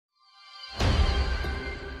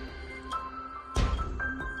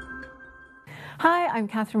Hi, I'm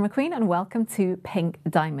Catherine McQueen and welcome to Pink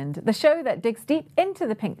Diamond, the show that digs deep into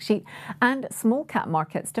the pink sheet and small cap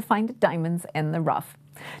markets to find diamonds in the rough.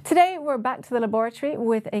 Today, we're back to the laboratory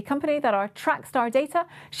with a company that our Trackstar data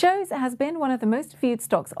shows has been one of the most viewed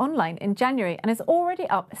stocks online in January and is already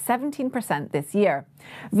up 17% this year.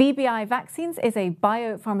 VBI Vaccines is a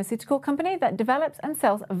biopharmaceutical company that develops and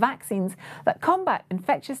sells vaccines that combat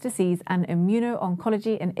infectious disease and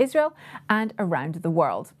immuno-oncology in Israel and around the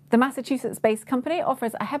world. The Massachusetts-based company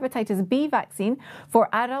offers a hepatitis B vaccine for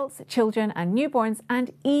adults, children and newborns,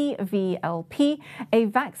 and EVLP, a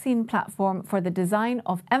vaccine platform for the design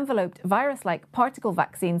of enveloped virus-like particle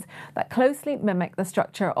vaccines that closely mimic the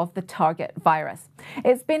structure of the target virus.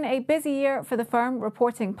 It's been a busy year for the firm,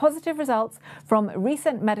 reporting positive results from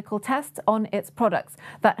recent medical tests on its products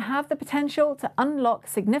that have the potential to unlock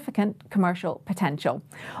significant commercial potential.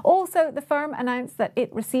 Also, the firm announced that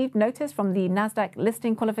it received notice from the Nasdaq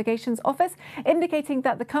listing qualifications office indicating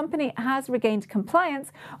that the company has regained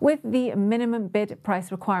compliance with the minimum bid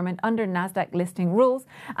price requirement under Nasdaq listing rules,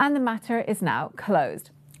 and the matter is now closed.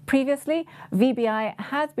 Previously, VBI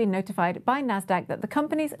had been notified by Nasdaq that the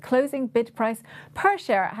company's closing bid price per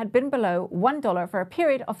share had been below $1 for a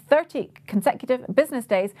period of 30 consecutive business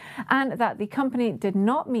days, and that the company did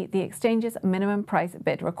not meet the exchange's minimum price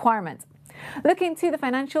bid requirement. Looking to the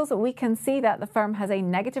financials, we can see that the firm has a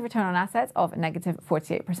negative return on assets of negative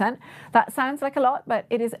 48%. That sounds like a lot, but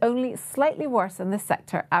it is only slightly worse than the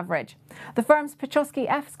sector average. The firm's Petrosky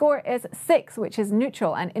F score is 6, which is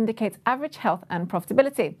neutral and indicates average health and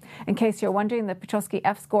profitability. In case you're wondering, the Petrosky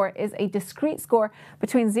F score is a discrete score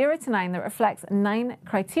between 0 to 9 that reflects 9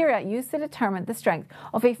 criteria used to determine the strength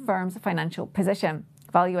of a firm's financial position.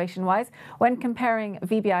 Valuation-wise, when comparing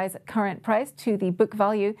VBI's current price to the book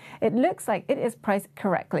value, it looks like it is priced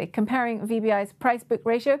correctly. Comparing VBI's price-book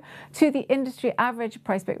ratio to the industry average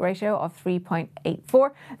price-book ratio of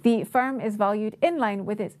 3.84, the firm is valued in line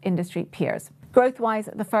with its industry peers. Growth-wise,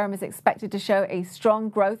 the firm is expected to show a strong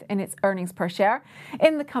growth in its earnings per share.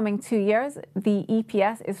 In the coming 2 years, the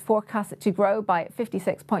EPS is forecasted to grow by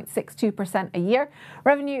 56.62% a year.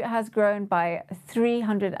 Revenue has grown by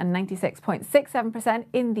 396.67%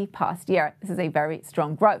 in the past year. This is a very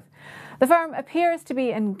strong growth. The firm appears to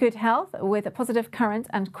be in good health with positive current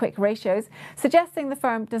and quick ratios, suggesting the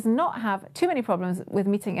firm does not have too many problems with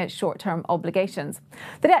meeting its short-term obligations.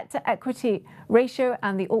 The debt-to-equity ratio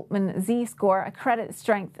and the Altman Z-score, a credit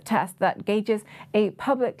strength test that gauges a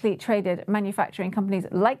publicly traded manufacturing company's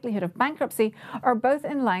likelihood of bankruptcy, are both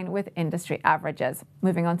in line with industry averages.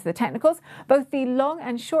 Moving on to the technicals, both the long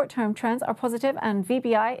and short-term trends are positive, and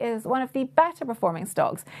VBI is one of the better performing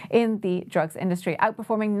stocks in the drugs industry,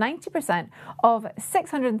 outperforming 90% of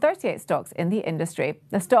 638 stocks in the industry.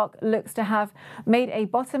 The stock looks to have made a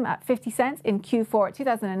bottom at 50 cents in Q4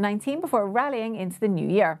 2019 before rallying into the new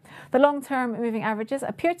year. The long-term moving averages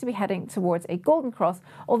appear to be heading towards a golden cross,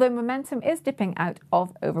 although momentum is dipping out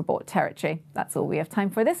of overbought territory. That's all we have time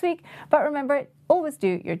for this week, but remember, always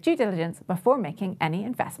do your due diligence before making any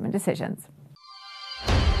investment decisions.